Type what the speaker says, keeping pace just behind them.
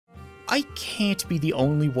I can't be the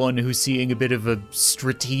only one who's seeing a bit of a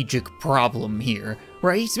strategic problem here,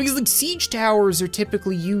 right? Because like siege towers are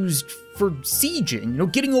typically used for sieging, you know,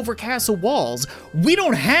 getting over castle walls. We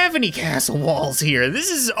don't have any castle walls here. This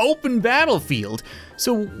is open battlefield.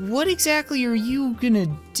 So what exactly are you gonna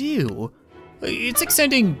do? It's like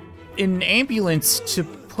sending an ambulance to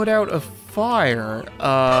put out a fire.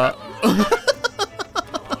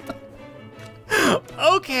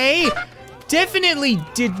 Okay. Definitely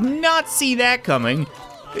did not see that coming.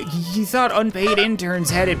 You thought unpaid interns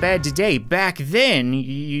had it bad today. Back then,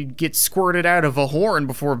 you'd get squirted out of a horn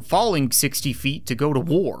before falling 60 feet to go to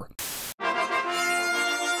war.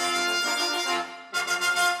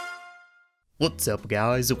 What's up,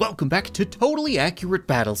 guys? Welcome back to Totally Accurate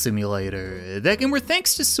Battle Simulator. That game where,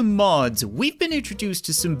 thanks to some mods, we've been introduced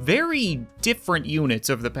to some very different units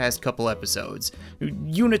over the past couple episodes.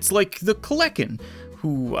 Units like the Kalekin,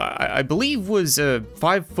 who I believe was a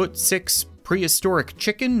 5'6" prehistoric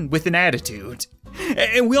chicken with an attitude.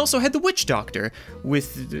 And we also had the Witch Doctor,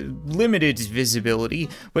 with limited visibility,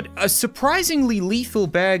 but a surprisingly lethal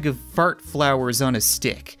bag of fart flowers on a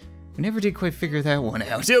stick. We never did quite figure that one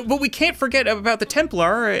out. But we can't forget about the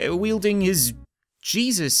Templar wielding his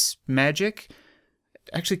Jesus magic.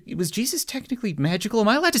 Actually, was Jesus technically magical? Am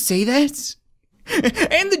I allowed to say that?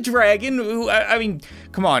 And the dragon, who, I mean,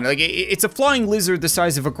 come on, like, it's a flying lizard the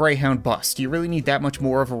size of a Greyhound bus. Do you really need that much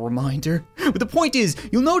more of a reminder? But the point is,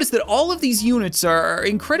 you'll notice that all of these units are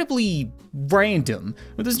incredibly random.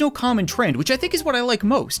 There's no common trend, which I think is what I like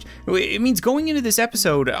most. It means going into this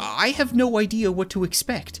episode, I have no idea what to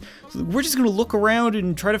expect. We're just gonna look around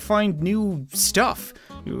and try to find new stuff.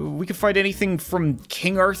 We can find anything from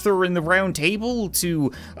King Arthur in the Round Table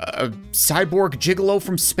to a cyborg gigolo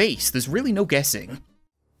from space. There's really no guessing.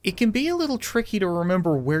 It can be a little tricky to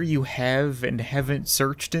remember where you have and haven't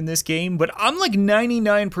searched in this game, but I'm like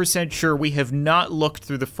 99% sure we have not looked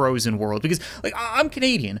through the frozen world, because like I'm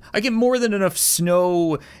Canadian. I get more than enough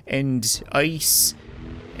snow and ice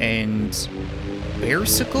and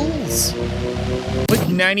bearsicles? Like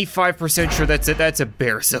 95% sure that's a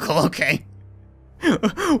bearsicle, okay.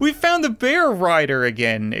 We found the Bear Rider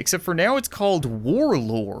again, except for now it's called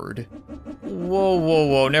Warlord.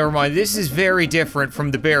 Whoa, never mind. This is very different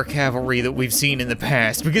from the Bear Cavalry that we've seen in the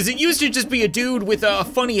past, because it used to just be a dude with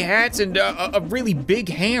funny hats and a really big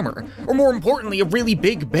hammer. Or more importantly, a really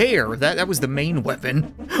big bear. That was the main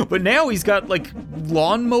weapon. But now he's got, like,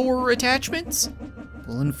 lawnmower attachments?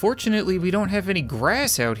 Well, unfortunately, we don't have any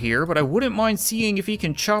grass out here, but I wouldn't mind seeing if he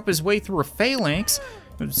can chop his way through a phalanx.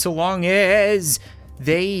 So long as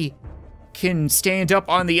they can stand up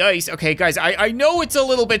on the ice. Okay, guys, I know it's a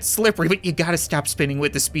little bit slippery, but you gotta stop spinning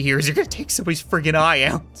with the spears. You're gonna take somebody's friggin' eye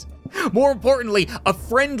out. More importantly, a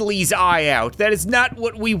friendly's eye out. That is not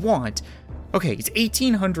what we want. Okay, it's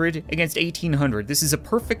 1800 against 1800. This is a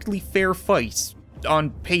perfectly fair fight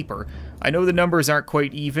on paper. I know the numbers aren't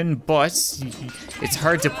quite even, but it's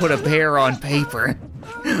hard to put a bear on paper.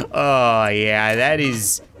 Oh, yeah, that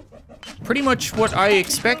is pretty much what I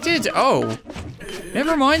expected. Oh,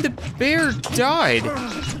 never mind, the bear died.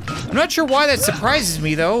 I'm not sure why that surprises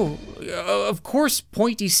me, though. Of course,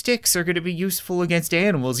 pointy sticks are going to be useful against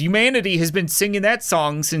animals. Humanity has been singing that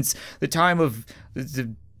song since the time of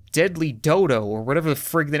the Deadly Dodo, or whatever the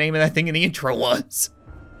frig the name of that thing in the intro was.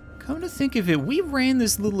 Come to think of it, we ran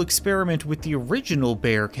this little experiment with the original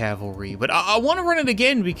Bear Cavalry, but I want to run it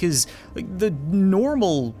again because like, the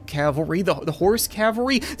normal cavalry, the horse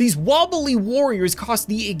cavalry, these wobbly warriors cost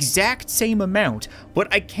the exact same amount,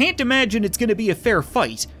 but I can't imagine it's going to be a fair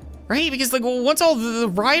fight, right? Because like once all the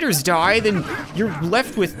riders die, then you're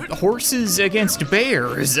left with horses against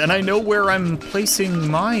bears, and I know where I'm placing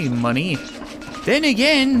my money. Then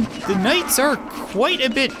again, the knights are quite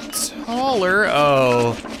a bit taller.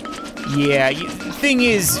 Oh. Yeah, thing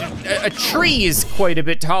is, a tree is quite a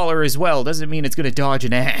bit taller as well. Doesn't mean it's gonna dodge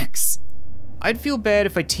an axe. I'd feel bad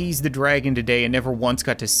if I teased the dragon today and never once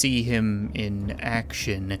got to see him in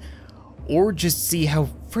action. Or just see how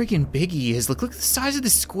friggin' big he is. Look at the size of the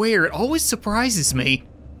square. It always surprises me.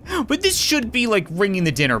 But this should be like ringing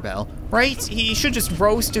the dinner bell, right? He should just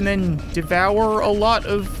roast and then devour a lot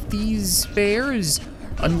of these bears.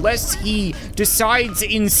 Unless he decides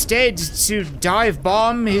instead to dive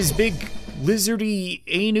bomb his big lizardy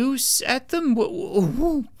anus at them?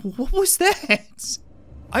 What was that?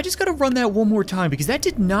 I just gotta run that one more time because that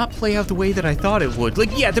did not play out the way that I thought it would.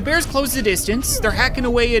 Like, yeah, the bears close the distance. They're hacking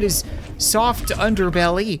away at his soft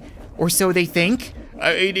underbelly, or so they think.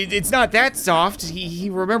 It's not that soft.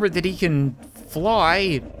 He remembered that he can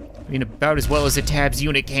fly. I mean, about as well as a Tabs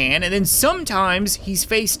unit can. And then sometimes he's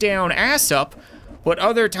face down, ass up. But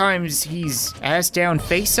other times he's ass down,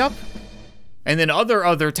 face up. And then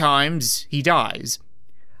other times, he dies.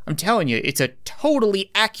 I'm telling you, it's a totally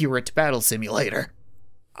accurate battle simulator.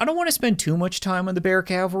 I don't want to spend too much time on the Bear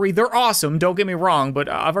Cavalry. They're awesome, don't get me wrong, but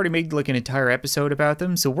I've already made like an entire episode about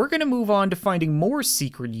them, so we're gonna move on to finding more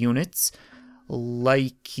secret units.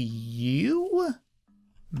 Like you?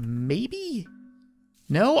 Maybe?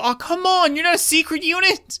 No? Oh, come on, you're not a secret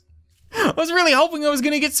unit! I was really hoping I was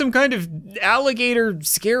gonna get some kind of alligator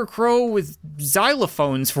scarecrow with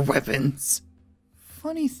xylophones for weapons.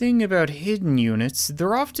 Funny thing about hidden units,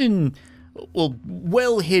 they're often,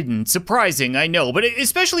 well hidden. Surprising, I know, but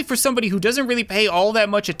especially for somebody who doesn't really pay all that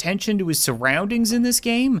much attention to his surroundings in this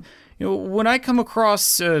game. You know, when I come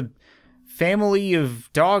across a family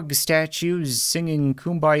of dog statues singing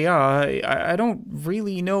Kumbaya, I don't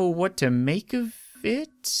really know what to make of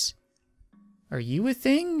it. Are you a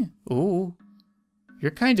thing? Ooh, you're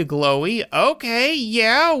kind of glowy. Okay,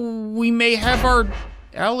 yeah, we may have our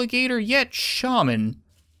alligator yet shaman.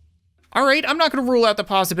 All right, I'm not gonna rule out the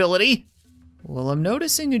possibility. Well, I'm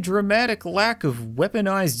noticing a dramatic lack of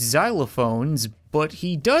weaponized xylophones, but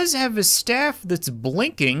he does have a staff that's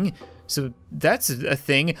blinking, so that's a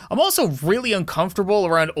thing. I'm also really uncomfortable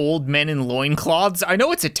around old men in loincloths. I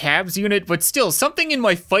know it's a tabs unit, but still, something in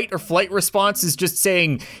my fight or flight response is just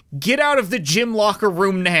saying, get out of the gym locker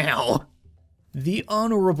room now. The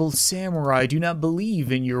honorable samurai do not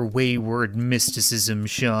believe in your wayward mysticism,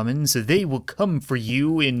 shaman, so they will come for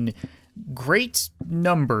you in great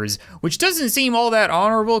numbers, which doesn't seem all that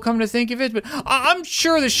honorable, come to think of it, but I'm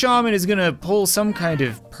sure the shaman is gonna pull some kind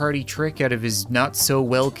of party trick out of his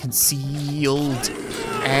not-so-well-concealed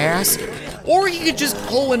ass, or he could just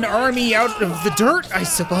pull an army out of the dirt, I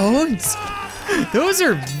suppose. Those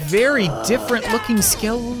are very different-looking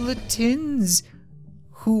skeletons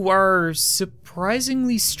who are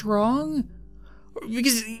surprisingly strong,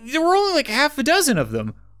 because there were only like half a dozen of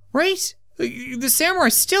them, right? The samurai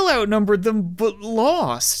still outnumbered them, but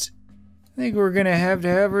lost. I think we're gonna have to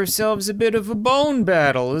have ourselves a bit of a bone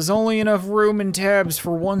battle. There's only enough room in tabs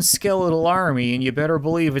for one skeletal army, and you better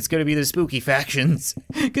believe it's gonna be the spooky factions.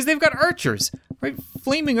 Because they've got archers, right?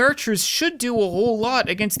 Flaming archers should do a whole lot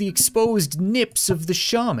against the exposed nips of the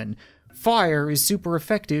shaman. Fire is super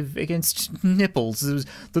effective against nipples. It was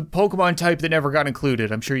the Pokemon type that never got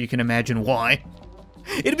included. I'm sure you can imagine why.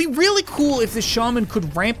 It'd be really cool if the shaman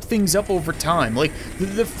could ramp things up over time. Like,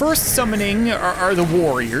 the first summoning are the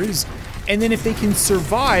warriors, and then if they can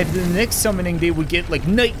survive, then the next summoning they would get like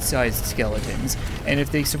knight-sized skeletons. And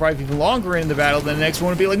if they survive even longer in the battle, then the next one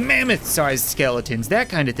would be like mammoth-sized skeletons, that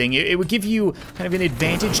kind of thing. It would give you kind of an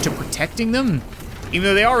advantage to protecting them. Even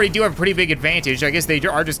though they already do have a pretty big advantage, I guess they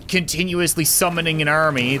are just continuously summoning an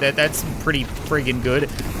army. That's pretty friggin' good.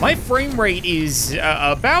 My frame rate is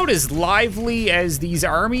about as lively as these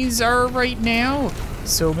armies are right now,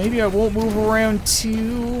 so maybe I won't move around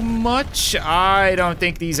too much. I don't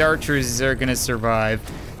think these archers are gonna survive.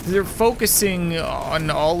 They're focusing on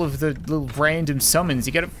all of the little random summons.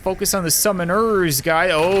 You gotta focus on the summoners,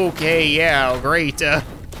 guy. Okay, yeah, great.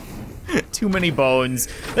 Too many bones.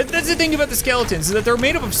 That's the thing about the skeletons, is that they're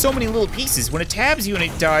made up of so many little pieces. When a tabs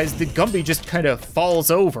unit dies, the Gumby just kind of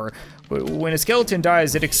falls over. When a skeleton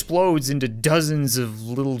dies, it explodes into dozens of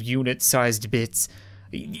little unit-sized bits.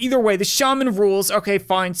 Either way, the shaman rules. Okay,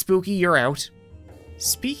 fine, Spooky, you're out.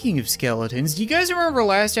 Speaking of skeletons, do you guys remember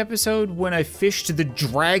last episode when I fished the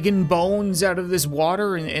dragon bones out of this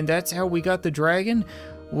water, and that's how we got the dragon?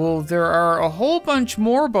 Well, there are a whole bunch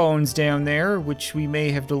more bones down there, which we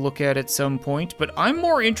may have to look at some point, but I'm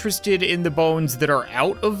more interested in the bones that are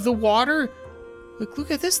out of the water. Look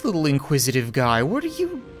at this little inquisitive guy. What are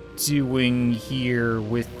you doing here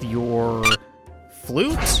with your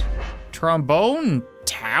flute? Trombone?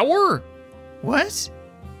 Tower? What?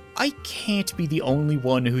 I can't be the only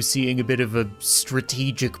one who's seeing a bit of a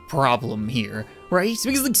strategic problem here, right?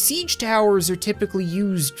 Because like siege towers are typically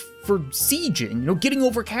used for sieging, you know, getting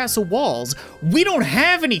over castle walls. We don't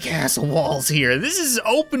have any castle walls here. This is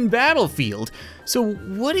open battlefield. So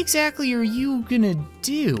what exactly are you gonna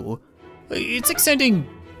do? It's like sending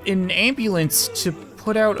an ambulance to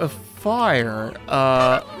put out a fire.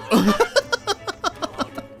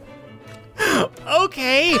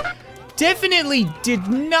 Okay. Definitely did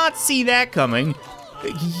not see that coming.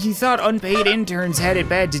 You thought unpaid interns had it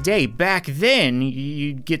bad today. Back then,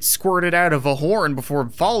 you'd get squirted out of a horn before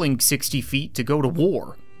falling 60 feet to go to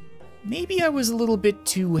war. Maybe I was a little bit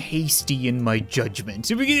too hasty in my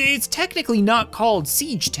judgment. It's technically not called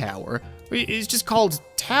Siege Tower. It's just called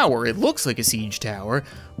Tower. It looks like a siege tower,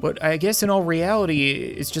 but I guess in all reality,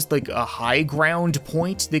 it's just like a high ground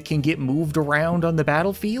point that can get moved around on the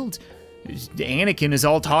battlefield. Anakin has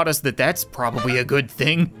all taught us that that's probably a good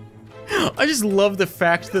thing. I just love the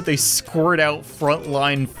fact that they squirt out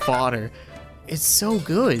frontline fodder. It's so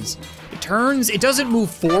good. It turns, it doesn't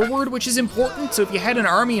move forward, which is important. So if you had an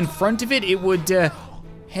army in front of it, it would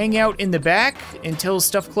hang out in the back until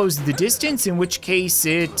stuff closed the distance, in which case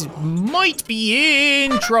it might be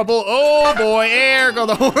in trouble. Oh boy, there go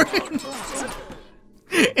the horns.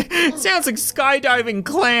 It sounds like skydiving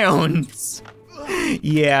clowns.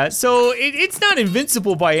 Yeah, so it's not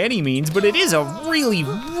invincible by any means, but it is a really,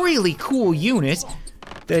 really cool unit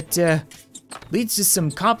that leads to some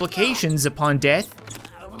complications upon death.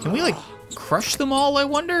 Can we like crush them all, I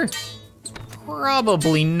wonder?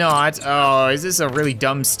 Probably not. Oh, is this a really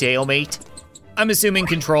dumb stalemate? I'm assuming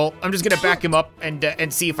control. I'm just gonna back him up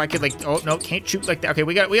and see if I could like, oh no, can't shoot like that. Okay,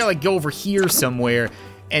 we gotta like go over here somewhere,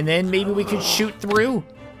 and then maybe we could shoot through.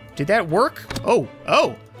 Did that work? Oh,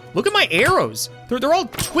 look at my arrows. They're all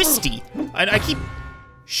twisty. And I keep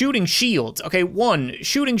shooting shields. Okay, 1,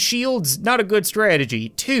 shooting shields, not a good strategy.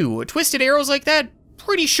 2, twisted arrows like that,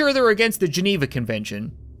 pretty sure they're against the Geneva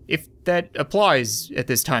Convention, if that applies at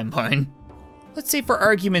this timeline. Let's say for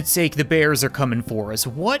argument's sake, the bears are coming for us.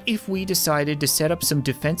 What if we decided to set up some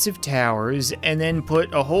defensive towers and then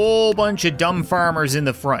put a whole bunch of dumb farmers in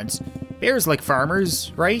the front? Bears like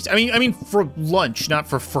farmers, right? I mean for lunch, not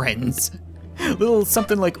for friends. Little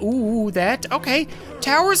something like, ooh, that, okay.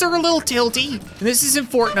 Towers are a little tilty. And this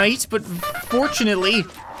isn't Fortnite, but fortunately,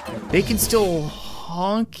 they can still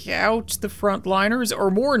honk out the frontliners,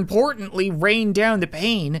 or more importantly, rain down the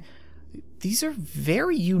pain. These are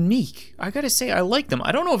very unique. I gotta say, I like them.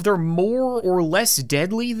 I don't know if they're more or less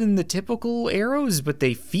deadly than the typical arrows, but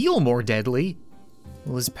they feel more deadly.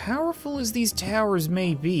 Well, as powerful as these towers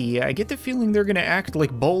may be, I get the feeling they're gonna act like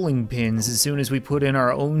bowling pins as soon as we put in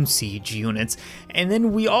our own siege units. And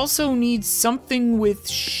then we also need something with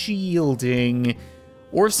shielding,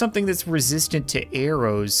 or something that's resistant to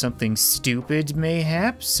arrows. Something stupid,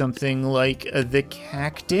 mayhaps? Something like the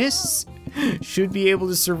cactus? Should be able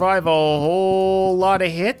to survive a whole lot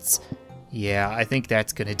of hits. Yeah, I think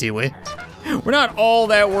that's gonna do it. We're not all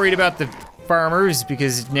that worried about the farmers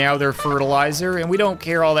because now they're fertilizer, and we don't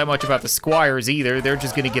care all that much about the squires either. They're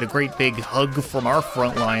just gonna get a great big hug from our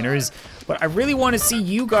frontliners. But I really wanna see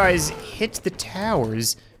you guys hit the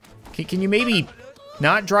towers. Can you maybe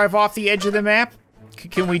not drive off the edge of the map?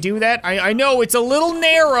 Can we do that? I know it's a little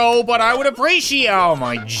narrow, but I would appreciate, oh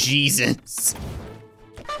my Jesus.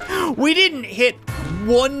 We didn't hit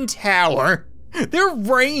one tower. Their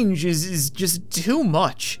range is just too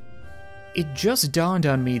much. It just dawned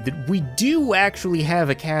on me that we do actually have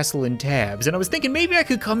a castle in Tabs, and I was thinking maybe I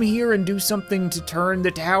could come here and do something to turn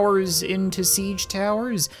the towers into siege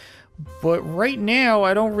towers. But right now,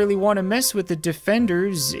 I don't really want to mess with the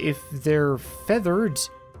defenders if they're feathered.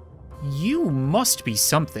 You must be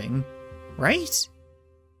something, right?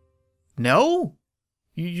 No?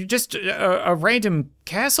 You're just a random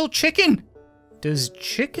castle chicken? Does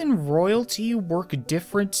chicken royalty work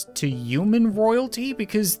different to human royalty?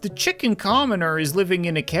 Because the chicken commoner is living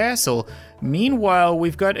in a castle. Meanwhile,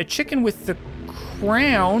 we've got a chicken with the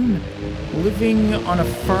crown living on a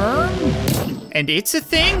farm? And it's a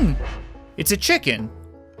thing? It's a chicken.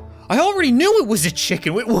 I already knew it was a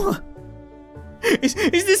chicken. Wait, what? Is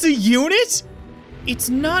this a unit?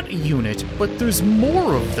 It's not a unit, but there's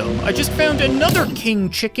more of them. I just found another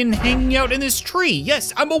king chicken hanging out in this tree.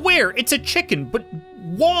 Yes, I'm aware, it's a chicken, but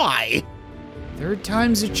why? Third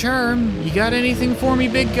time's a charm. You got anything for me,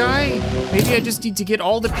 big guy? Maybe I just need to get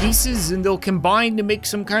all the pieces and they'll combine to make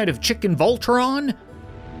some kind of chicken Voltron?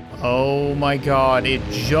 Oh my God, it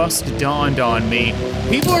just dawned on me.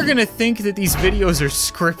 People are gonna think that these videos are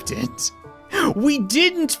scripted. We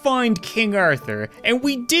didn't find King Arthur, and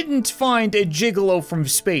we didn't find a gigolo from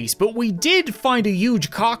space, but we did find a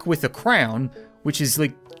huge cock with a crown, which is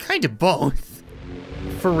like, kind of both.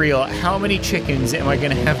 For real, how many chickens am I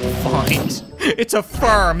gonna have to find? It's a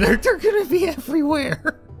farm, they're gonna be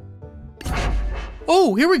everywhere.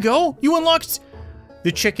 Oh, here we go, you unlocked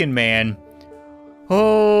the chicken man.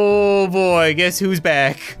 Oh boy, guess who's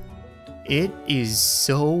back? It is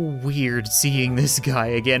so weird seeing this guy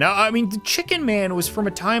again. I mean, the Chicken Man was from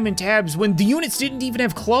a time in Tabs when the units didn't even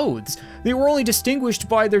have clothes. They were only distinguished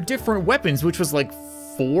by their different weapons, which was like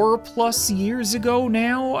 4+ years ago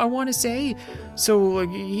now, I want to say. So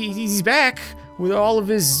like, he's back with all of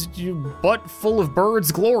his butt full of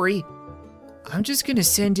birds glory. I'm just gonna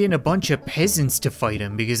send in a bunch of peasants to fight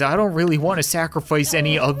him because I don't really want to sacrifice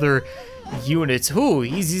any other units. Ooh,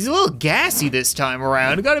 he's a little gassy this time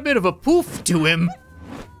around. Got a bit of a poof to him.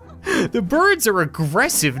 The birds are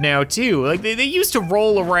aggressive now too. Like they used to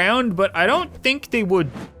roll around, but I don't think they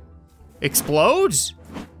would explode.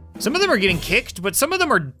 Some of them are getting kicked, but some of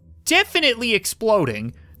them are definitely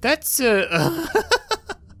exploding. That's, oh,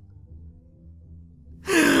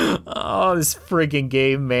 this friggin'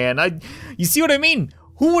 game, man. You see what I mean?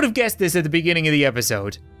 Who would have guessed this at the beginning of the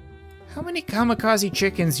episode? How many kamikaze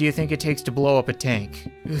chickens do you think it takes to blow up a tank?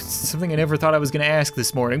 It's something I never thought I was gonna ask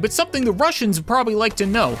this morning, but something the Russians would probably like to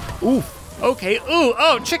know. Oof, okay, ooh,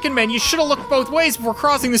 oh, chicken man, you should have looked both ways before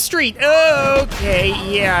crossing the street. Okay,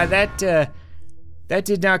 yeah, that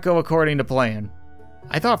did not go according to plan.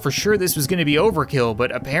 I thought for sure this was gonna be overkill,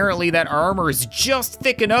 but apparently that armor is just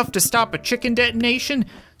thick enough to stop a chicken detonation.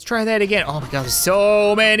 Let's try that again. Oh my god, there's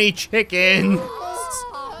so many chickens.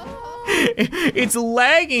 It's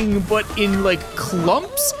lagging, but in like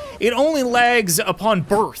clumps. It only lags upon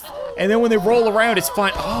birth. And then when they roll around, it's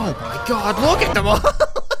fine. Oh my god, look at them all.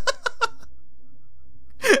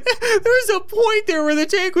 There's a point there where the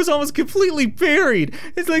tank was almost completely buried.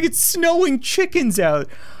 It's like it's snowing chickens out.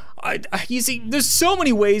 You see, there's so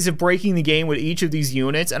many ways of breaking the game with each of these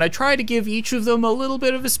units, and I try to give each of them a little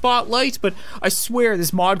bit of a spotlight, but I swear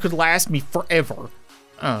this mod could last me forever.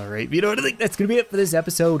 Alright, you know what, I think that's gonna be it for this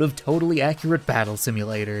episode of Totally Accurate Battle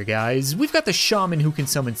Simulator, guys. We've got the shaman who can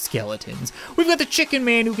summon skeletons. We've got the chicken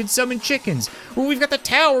man who can summon chickens. We've got the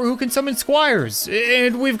tower who can summon squires.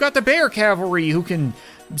 And we've got the bear cavalry who can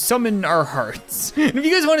summon our hearts. And if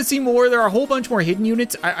you guys want to see more, there are a whole bunch more hidden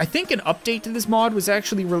units. I think an update to this mod was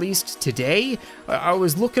actually released today. I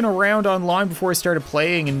was looking around online before I started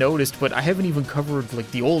playing and noticed, but I haven't even covered like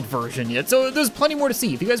the old version yet. So there's plenty more to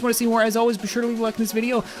see. If you guys want to see more, as always, be sure to leave a like in this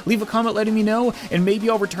video, leave a comment letting me know, and maybe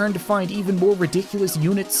I'll return to find even more ridiculous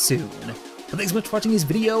units soon. But thanks so much for watching this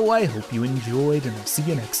video. I hope you enjoyed, and I'll see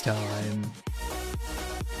you next time.